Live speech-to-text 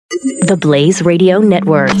The Blaze Radio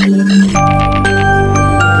Network.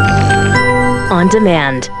 On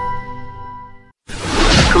demand.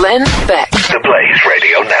 Glenn Beck. The Blaze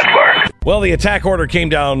Radio Network. Well, the attack order came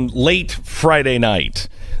down late Friday night.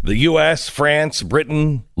 The U.S., France,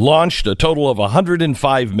 Britain launched a total of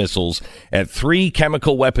 105 missiles at 3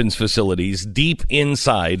 chemical weapons facilities deep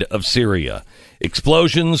inside of Syria.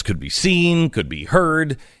 Explosions could be seen, could be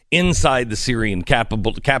heard inside the Syrian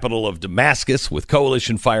capital of Damascus, with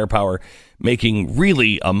coalition firepower making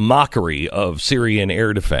really a mockery of Syrian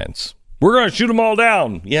air defense. We're going to shoot them all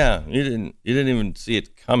down. Yeah, you didn't even see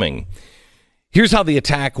it coming. Here's how the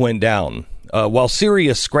attack went down. While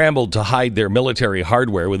Syria scrambled to hide their military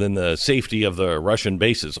hardware within the safety of the Russian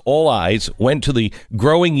bases, all eyes went to the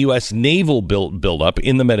growing U.S. naval buildup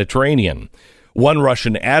in the Mediterranean. One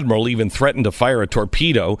Russian admiral even threatened to fire a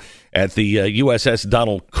torpedo at the USS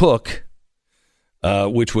Donald Cook,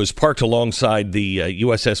 which was parked alongside the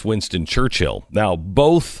USS Winston Churchill. Now,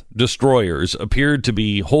 both destroyers appeared to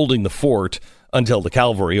be holding the fort until the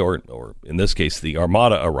cavalry, or in this case, the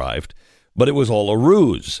Armada, arrived, but it was all a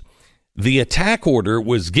ruse. The attack order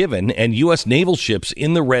was given, and U.S. naval ships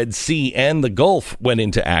in the Red Sea and the Gulf went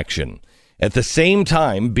into action. At the same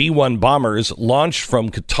time, B-1 bombers launched from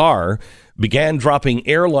Qatar began dropping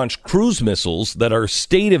air-launched cruise missiles that are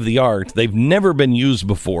state-of-the-art. They've never been used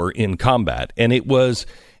before in combat, and it was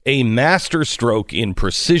a masterstroke in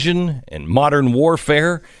precision and modern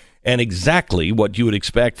warfare, and exactly what you would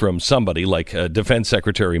expect from somebody like Defense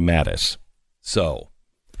Secretary Mattis. So,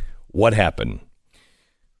 what happened?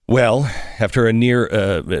 Well, after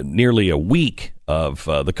nearly a week of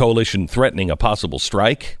the coalition threatening a possible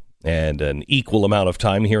strike and an equal amount of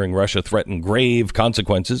time hearing Russia threaten grave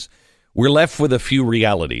consequences, we're left with a few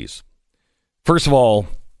realities. First of all,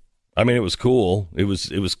 I mean, it was cool. It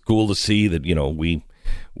was cool to see that, you know, we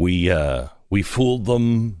fooled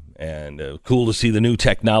them, and cool to see the new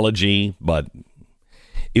technology, but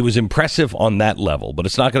it was impressive on that level, but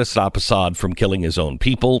it's not going to stop Assad from killing his own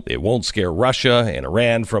people. It won't scare Russia and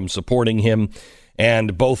Iran from supporting him.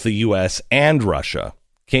 And both the U.S. and Russia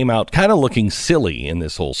came out kind of looking silly in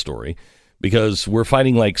this whole story because we're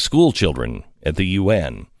fighting like school children at the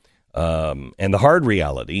UN. And the hard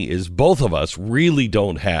reality is both of us really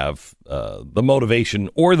don't have the motivation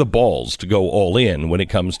or the balls to go all in when it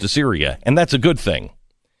comes to Syria. And that's a good thing.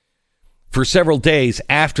 For several days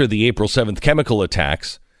after the April 7th chemical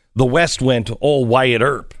attacks, the West went all Wyatt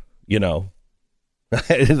Earp, you know.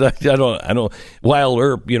 I don't Wild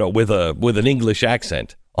Earp, you know, with an English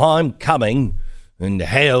accent. I'm coming, and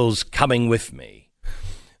hell's coming with me.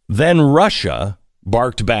 Then Russia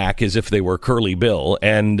barked back as if they were Curly Bill,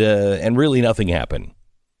 and really nothing happened.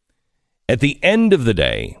 At the end of the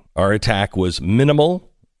day, our attack was minimal.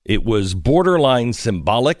 It was borderline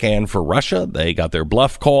symbolic, and for Russia, they got their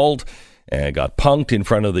bluff called and got punked in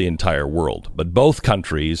front of the entire world. But both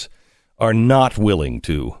countries are not willing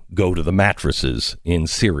to go to the mattresses in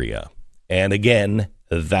Syria. And again,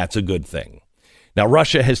 that's a good thing. Now,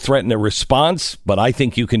 Russia has threatened a response, but I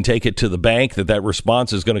think you can take it to the bank that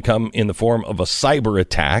response is going to come in the form of a cyber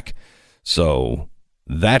attack. So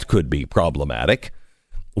that could be problematic.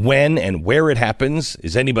 When and where it happens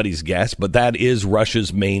is anybody's guess, but that is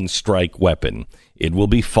Russia's main strike weapon. It will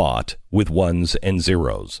be fought with ones and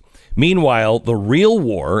zeros. Meanwhile, the real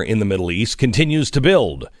war in the Middle East continues to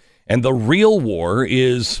build. And the real war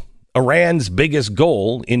is Iran's biggest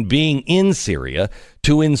goal in being in Syria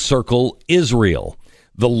to encircle Israel.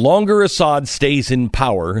 The longer Assad stays in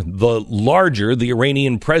power, the larger the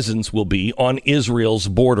Iranian presence will be on Israel's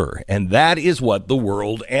border. And that is what the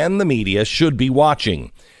world and the media should be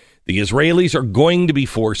watching. The Israelis are going to be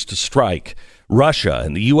forced to strike. Russia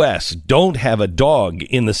and the U.S. don't have a dog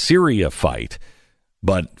in the Syria fight.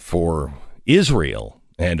 But for Israel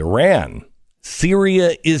and Iran,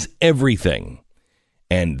 Syria is everything.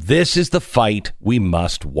 And this is the fight we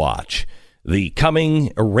must watch. The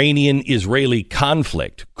coming Iranian-Israeli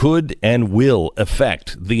conflict could and will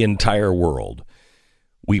affect the entire world.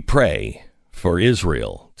 We pray for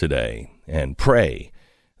Israel today and pray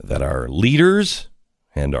that our leaders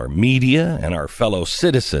and our media and our fellow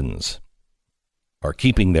citizens are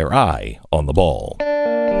keeping their eye on the ball.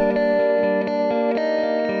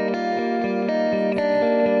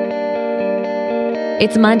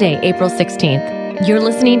 It's Monday, April 16th. You're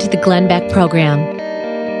listening to the Glenn Beck Program.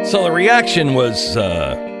 So the reaction was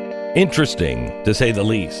interesting, to say the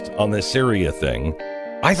least, on this Syria thing.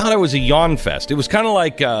 I thought it was a yawn fest. It was kind of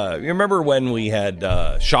like, you remember when we had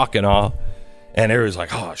Shock and Awe? And everyone's like,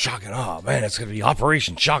 oh, Shock and Awe, man, it's going to be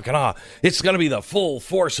Operation Shock and Awe. It's going to be the full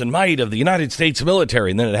force and might of the United States military.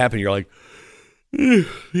 And then it happened, you're like, yeah,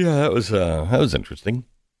 that was interesting.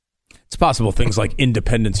 It's possible things like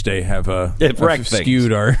Independence Day have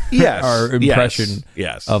skewed our impression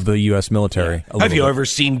of the U.S. military. Yeah. Have you ever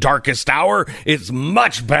seen Darkest Hour? It's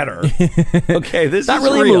much better. Okay, this not is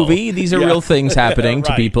really real. A movie. These are real things happening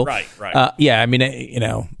to people. Right. I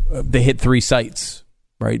mean, they hit 3 sites,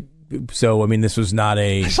 right? So, I mean, this was not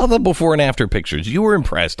a... I saw the before and after pictures. You were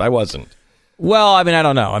impressed. I wasn't. Well, I mean, I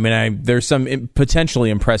don't know. I mean, there's some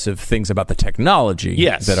potentially impressive things about the technology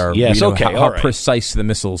that are how precise the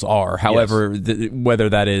missiles are. However, whether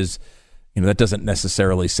that is, that doesn't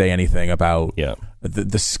necessarily say anything about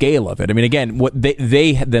the scale of it. I mean, again, what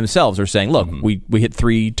they themselves are saying, look, we hit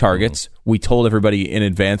 3 targets. We told everybody in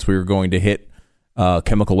advance we were going to hit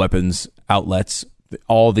chemical weapons outlets.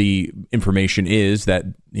 All the information is that,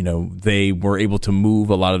 they were able to move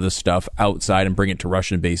a lot of the stuff outside and bring it to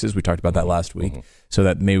Russian bases. We talked about that last week, so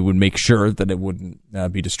that they would make sure that it wouldn't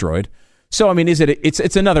be destroyed. So, I mean,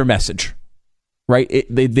 it's another message, right?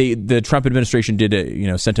 The Trump administration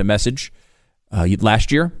sent a message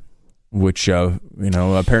last year, which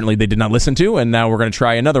apparently they did not listen to, and now we're going to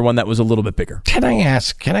try another one that was a little bit bigger. Can I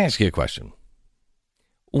ask you a question?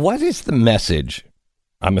 What is the message?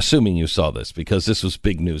 I'm assuming you saw this because this was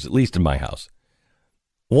big news, at least in my house.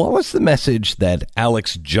 What was the message that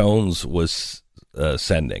Alex Jones was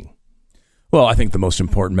sending? Well, I think the most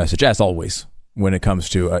important message, as always, when it comes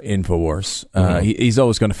to InfoWars, he's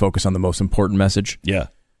always going to focus on the most important message. Yeah.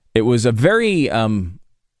 It was a very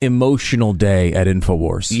emotional day at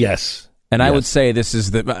InfoWars. Yes. And I would say this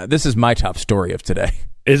is my top story of today.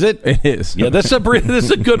 Is it? It is. Yeah, this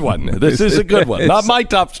is a good one. This is a good one. Not my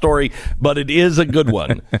top story, but it is a good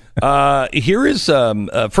one. Here is,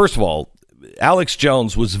 first of all, Alex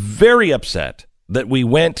Jones was very upset that we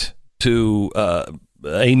went to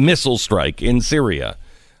a missile strike in Syria.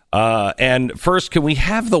 And first, can we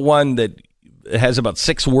have the one that has about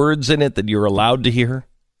 6 words in it that you're allowed to hear?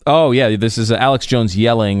 Oh, yeah. This is Alex Jones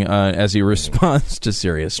yelling as he responds to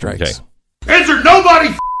Syria strikes. Okay. Is there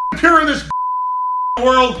nobody here in this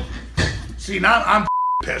world? See, now I'm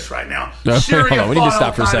pissed right now. Hold on, we need to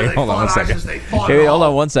stop for a second. Hold on one second. Hold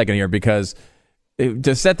on one second here, because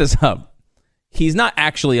to set this up, he's not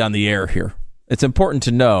actually on the air here. It's important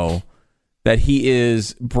to know that he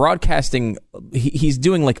is broadcasting. He's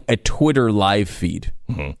doing like a Twitter live feed.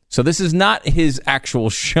 So this is not his actual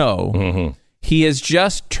show. He has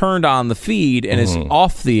just turned on the feed and is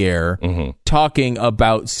off the air talking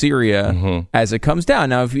about Syria as it comes down.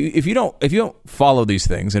 Now, if you don't follow these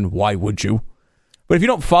things, and why would you? But if you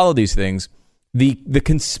don't follow these things, the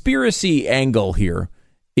conspiracy angle here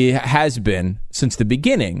has been since the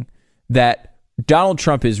beginning that Donald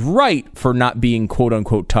Trump is right for not being quote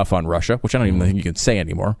unquote tough on Russia, which I don't even think you can say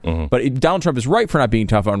anymore. But Donald Trump is right for not being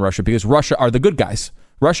tough on Russia because Russia are the good guys.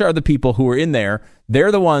 Russia are the people who are in there.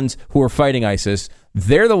 They're the ones who are fighting ISIS.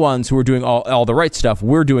 They're the ones who are doing all the right stuff.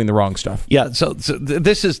 We're doing the wrong stuff. Yeah. So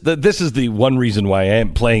this is the one reason why I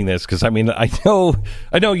am playing this, because I mean I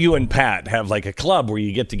know you and Pat have like a club where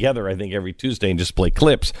you get together, I think, every Tuesday and just play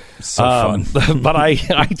clips. So fun. But I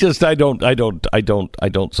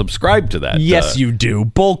don't subscribe to that. Yes, you do.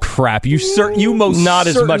 Bull crap. You most not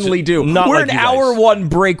as much certainly do. Not We're like an hour one,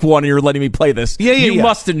 break one, and you're letting me play this. Yeah. You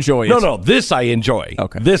must enjoy it. No. This I enjoy.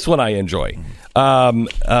 Okay. This one I enjoy.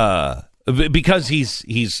 Because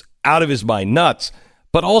he's out of his mind nuts,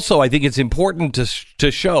 but also I think it's important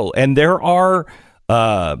to show. And there are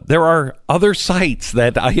other sites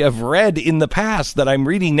that I have read in the past that I'm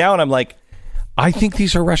reading now, and I'm like, I think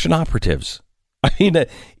these are Russian operatives. I mean,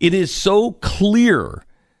 it is so clear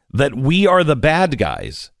that we are the bad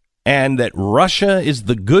guys and that Russia is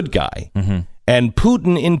the good guy, and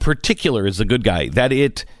Putin in particular is the good guy. That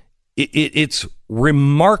it's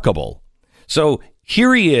remarkable. So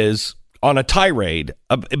here he is on a tirade,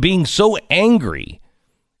 being so angry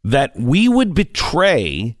that we would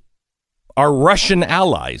betray our Russian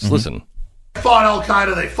allies. Listen. They fought Al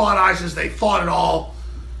Qaeda, they fought ISIS, they fought it all.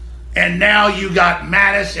 And now you got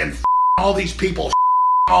Mattis and all these people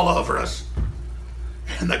all over us.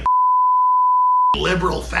 And the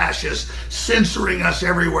liberal fascists censoring us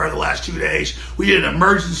everywhere the last 2 days. We did an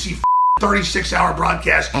emergency 36-hour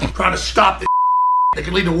broadcast trying to stop this that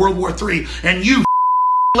could lead to World War III. And you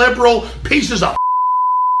liberal pieces of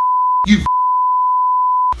you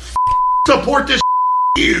support this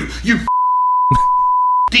you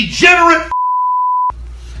degenerate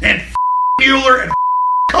and Mueller and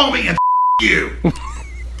Comey and you.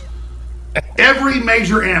 Every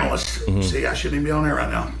major analyst, see, I shouldn't even be on there right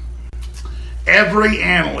now. Every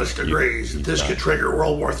analyst agrees that this could trigger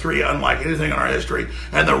World War III unlike anything in our history.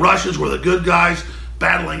 And the Russians were the good guys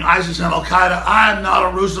battling ISIS and Al Qaeda. I'm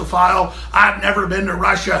not a Russophile. I've never been to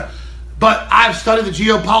Russia. But I've studied the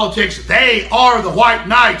geopolitics. They are the white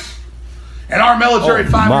knights. And our military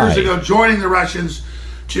 5 years ago joining the Russians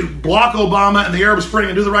to block Obama and the Arab Spring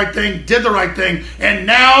and do the right thing, did the right thing. And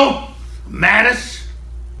now Mattis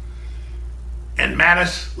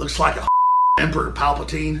looks like a Emperor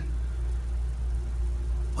Palpatine.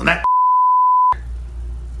 When that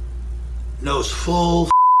knows full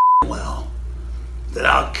well that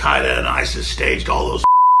Al-Qaeda and ISIS staged all those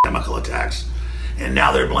chemical attacks, and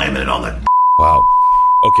now they're blaming it on the... Wow.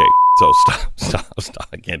 Okay, so stop.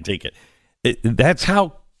 I can't take it. That's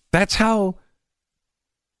how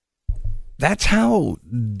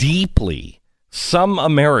deeply some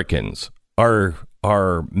Americans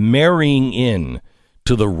are marrying in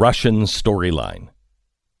to the Russian storyline.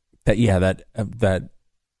 These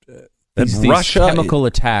Russia chemical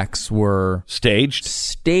attacks were staged,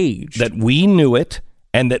 that we knew it,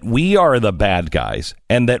 and that we are the bad guys,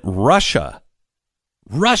 and that Russia,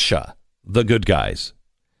 the good guys.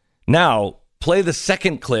 Now, play the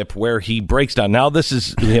second clip where he breaks down. Now, this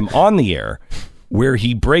is him on the air, where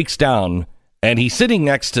he breaks down, and he's sitting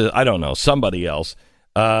next to, I don't know, somebody else,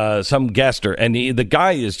 some guester, and the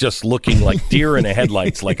guy is just looking like deer in the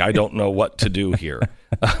headlights, like, I don't know what to do here.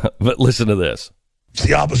 But listen to this. It's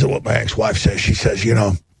the opposite of what my ex-wife says. She says,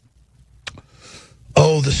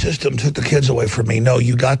 oh, the system took the kids away from me. No,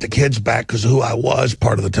 you got the kids back because of who I was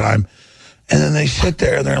part of the time. And then they sit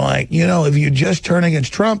there and they're like, if you just turn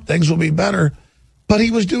against Trump, things will be better. But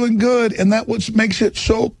he was doing good, and that's what makes it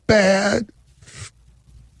so bad.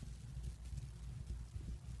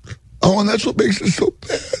 Oh, and that's what makes it so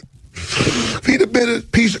bad. If he'd have been a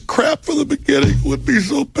piece of crap from the beginning, it would be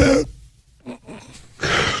so bad.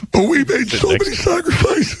 But we made so many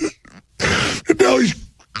sacrifices. And now he's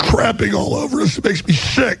crapping all over us. It makes me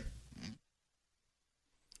sick.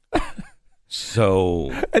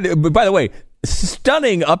 But by the way,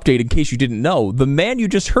 stunning update in case you didn't know. The man you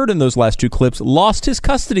just heard in those last two clips lost his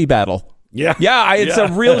custody battle. Yeah. It's a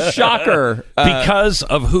real shocker. Because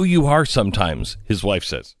of who you are sometimes, his wife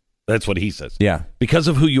says. That's what he says. Yeah. Because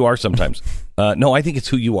of who you are sometimes. No, I think it's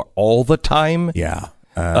who you are all the time. Yeah.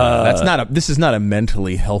 This is not a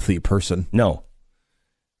mentally healthy person. No.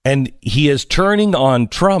 And he is turning on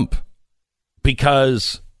Trump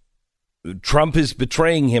because Trump is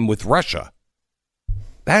betraying him with Russia.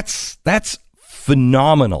 That's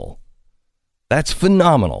phenomenal. That's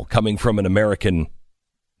phenomenal coming from an American,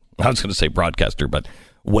 I was going to say broadcaster, but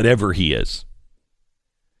whatever he is.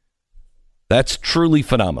 That's truly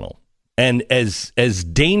phenomenal. And as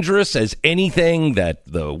dangerous as anything that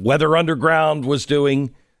the Weather Underground was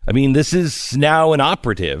doing, I mean, this is now an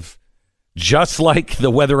operative, just like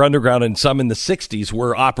the Weather Underground and some in the 60s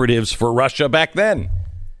were operatives for Russia back then.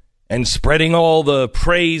 And spreading all the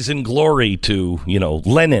praise and glory to,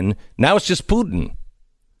 Lenin. Now it's just Putin.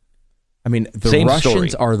 I mean, the Same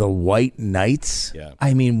Russians story. are the white knights. Yeah.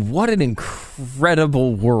 I mean, what an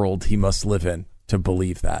incredible world he must live in to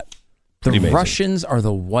believe that. The Russians are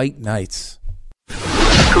the white knights.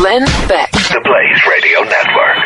 Glenn Beck. The Blaze Radio Network.